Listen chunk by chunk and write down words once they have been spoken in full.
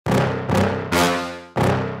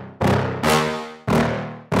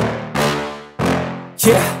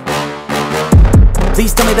Yeah. Please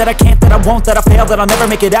tell me that I can't, that I won't, that I fail, that I'll never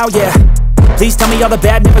make it out, yeah. Please tell me all the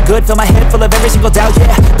bad, never good, fill my head full of every single doubt, yeah.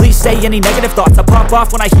 Please say any negative thoughts, I pop off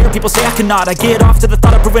when I hear people say I cannot. I get off to the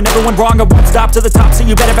thought of proving everyone wrong, I won't stop to the top, so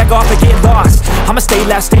you better back off and get lost. I'ma stay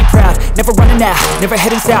loud, stay proud, never running out, never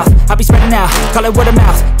heading south. I'll be spreading out, call it word of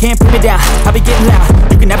mouth, can't put me down, I'll be getting loud.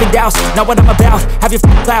 You can have your doubts, not what I'm about, have your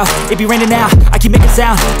cloud, it be raining now. I keep making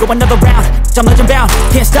sound, go another round, I'm legend bound,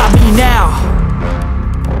 can't stop me now.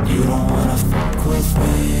 You don't wanna fuck with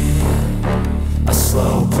me, a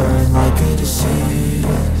slow burn like a disease.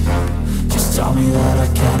 Just tell me that I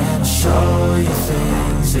can and I'll show you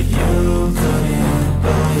things that you couldn't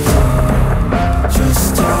believe.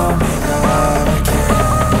 Just tell me that I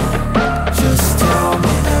can. Just tell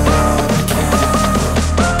me that I can.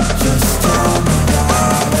 Just tell me that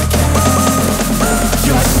I can.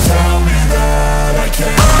 Just tell me that I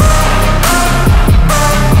can.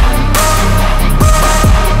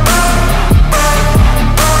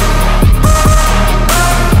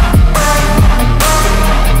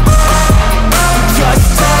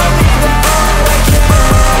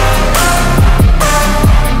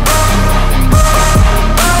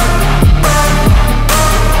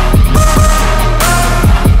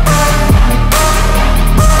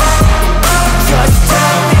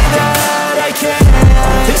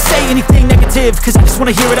 Cause I just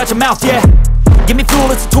wanna hear it out your mouth, yeah. Give me fuel,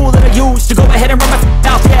 it's a tool that I use to go ahead and run my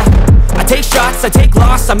mouth, yeah. I take shots, I take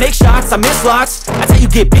loss, I make shots, I miss lots. That's how you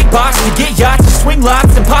get big box, you get yachts, you swing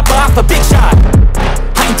lots and pop off a big shot.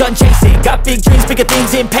 I ain't done chasing, got big dreams, bigger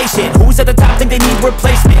things, impatient. Who's at the top think they need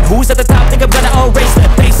replacement? Who's at the top think I'm gonna erase them?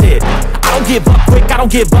 Face it, I don't give up quick, I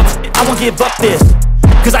don't give up shit, I won't give up this.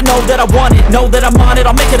 Cause I know that I want it, know that I'm on it,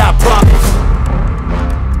 I'll make it, I promise.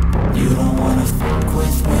 You don't wanna